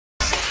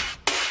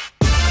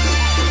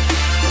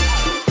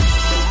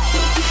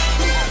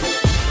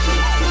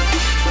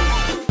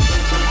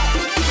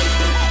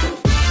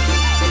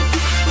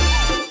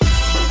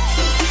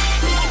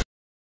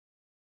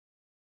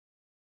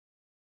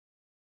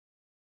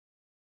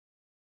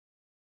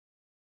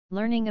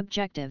Learning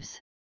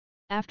objectives.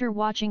 After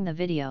watching the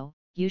video,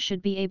 you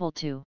should be able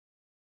to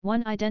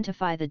 1.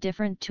 Identify the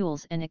different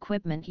tools and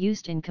equipment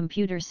used in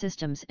computer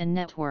systems and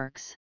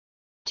networks.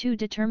 2.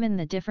 Determine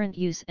the different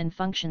use and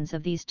functions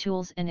of these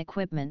tools and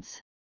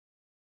equipments.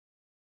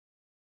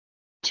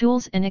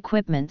 Tools and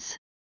equipments.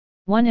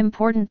 One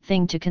important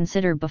thing to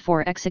consider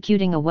before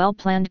executing a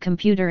well-planned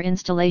computer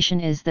installation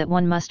is that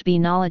one must be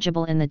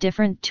knowledgeable in the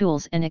different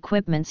tools and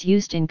equipments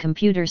used in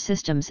computer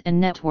systems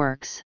and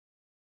networks.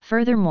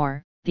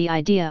 Furthermore, the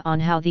idea on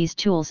how these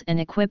tools and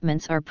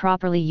equipments are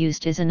properly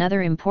used is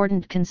another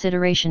important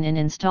consideration in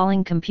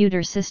installing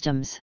computer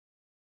systems.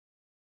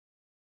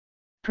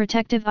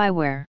 Protective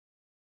eyewear.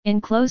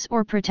 Enclose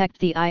or protect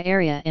the eye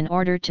area in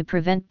order to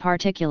prevent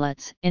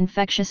particulates,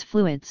 infectious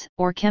fluids,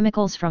 or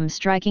chemicals from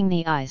striking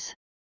the eyes.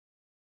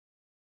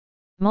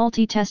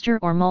 Multi-tester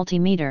or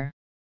multimeter.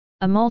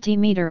 A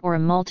multimeter or a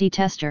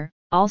multi-tester,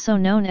 also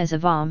known as a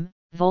VOM,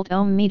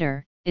 volt-ohm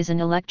meter, is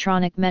an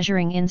electronic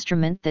measuring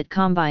instrument that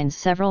combines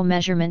several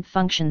measurement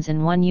functions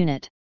in one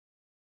unit.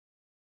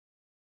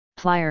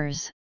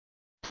 Pliers.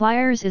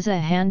 Pliers is a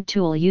hand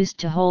tool used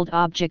to hold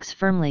objects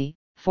firmly,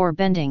 for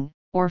bending,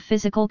 or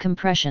physical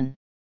compression.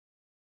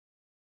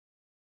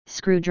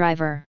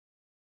 Screwdriver.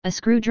 A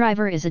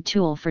screwdriver is a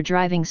tool for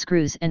driving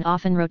screws and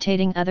often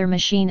rotating other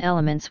machine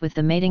elements with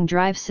the mating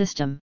drive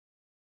system.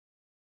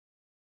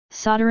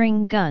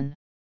 Soldering gun.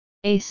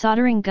 A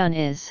soldering gun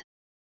is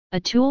a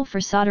tool for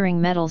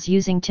soldering metals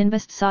using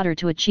tin-based solder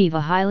to achieve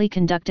a highly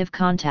conductive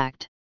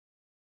contact.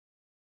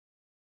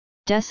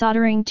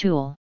 Desoldering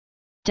tool.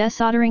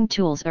 Desoldering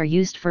tools are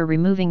used for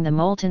removing the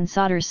molten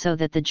solder so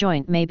that the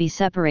joint may be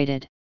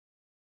separated.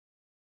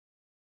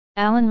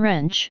 Allen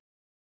wrench.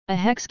 A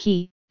hex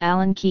key,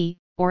 Allen key,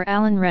 or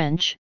Allen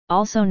wrench,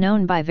 also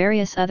known by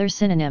various other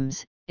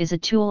synonyms, is a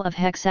tool of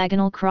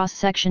hexagonal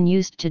cross-section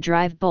used to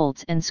drive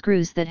bolts and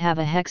screws that have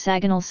a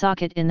hexagonal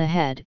socket in the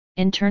head.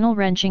 Internal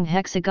wrenching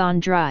hexagon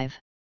drive.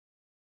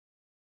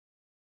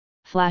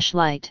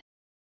 Flashlight.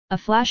 A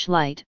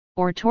flashlight,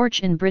 or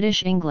torch in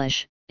British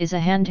English, is a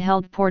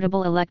handheld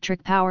portable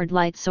electric-powered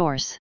light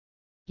source.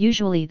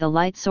 Usually the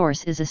light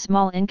source is a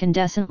small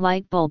incandescent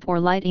light bulb or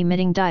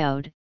light-emitting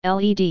diode,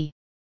 LED.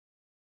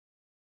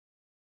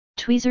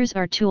 Tweezers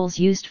are tools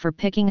used for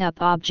picking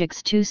up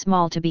objects too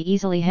small to be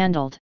easily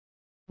handled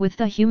with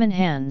the human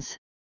hands.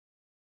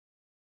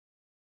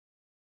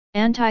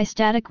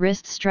 Anti-static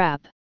wrist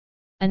strap.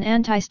 An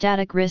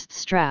anti-static wrist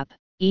strap,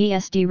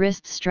 ESD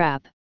wrist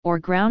strap, or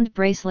ground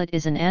bracelet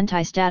is an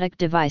anti-static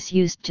device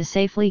used to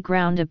safely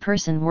ground a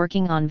person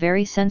working on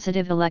very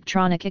sensitive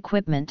electronic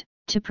equipment,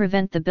 to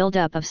prevent the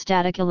buildup of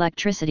static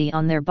electricity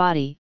on their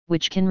body,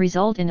 which can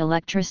result in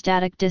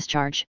electrostatic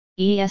discharge,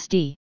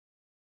 ESD.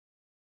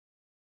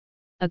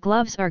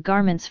 Gloves are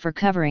garments for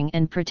covering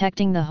and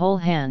protecting the whole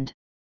hand.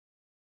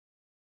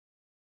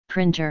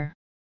 Printer.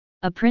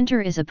 A printer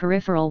is a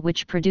peripheral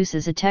which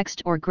produces a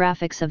text or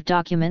graphics of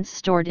documents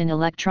stored in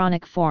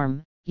electronic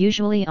form,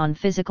 usually on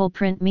physical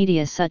print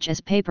media such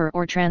as paper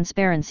or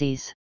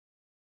transparencies.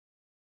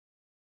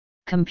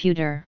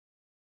 Computer.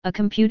 A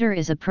computer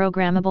is a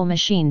programmable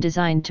machine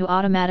designed to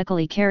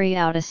automatically carry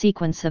out a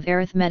sequence of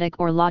arithmetic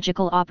or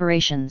logical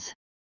operations.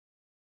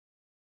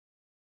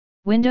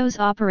 Windows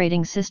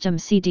Operating System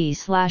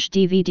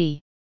CD/DVD.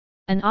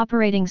 An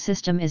operating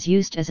system is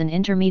used as an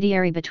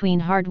intermediary between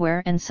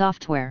hardware and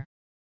software.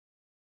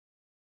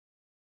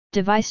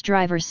 Device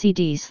driver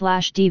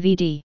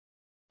CD/DVD.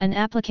 An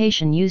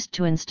application used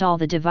to install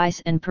the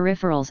device and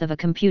peripherals of a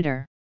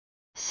computer.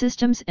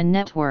 Systems and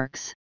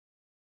networks.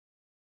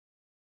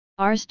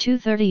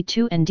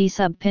 RS-232 and D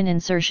sub-pin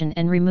insertion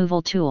and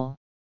removal tool.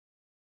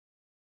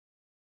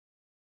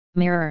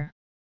 Mirror.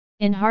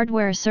 In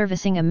hardware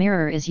servicing, a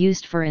mirror is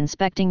used for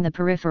inspecting the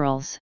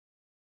peripherals.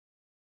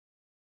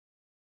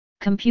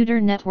 Computer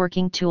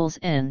networking tools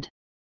and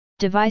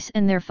device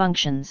and their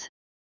functions.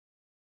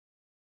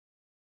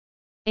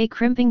 A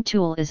crimping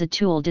tool is a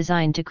tool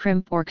designed to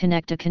crimp or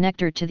connect a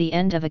connector to the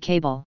end of a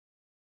cable.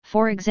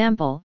 For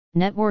example,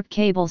 network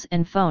cables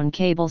and phone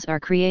cables are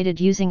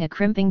created using a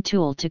crimping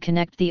tool to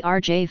connect the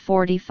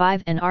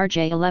RJ45 and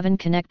RJ11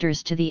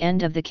 connectors to the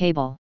end of the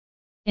cable.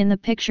 In the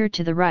picture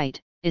to the right,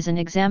 is an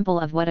example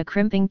of what a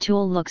crimping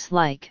tool looks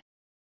like.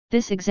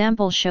 This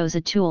example shows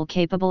a tool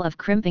capable of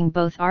crimping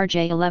both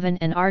RJ11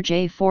 and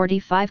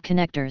RJ45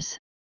 connectors.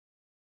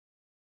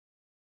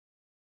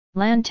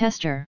 LAN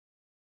tester.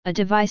 A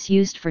device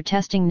used for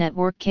testing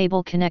network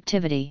cable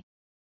connectivity.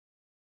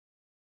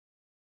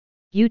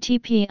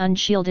 UTP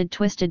Unshielded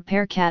Twisted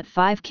Pair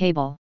Cat5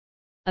 cable.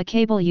 A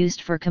cable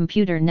used for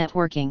computer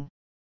networking.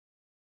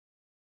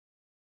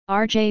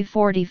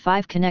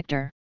 RJ45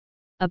 connector.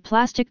 A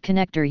plastic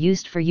connector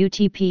used for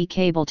UTP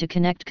cable to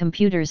connect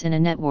computers in a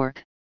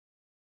network.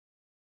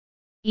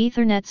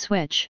 Ethernet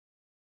switch.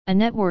 A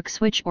network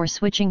switch or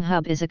switching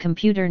hub is a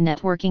computer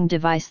networking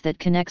device that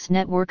connects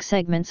network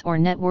segments or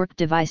network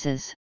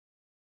devices.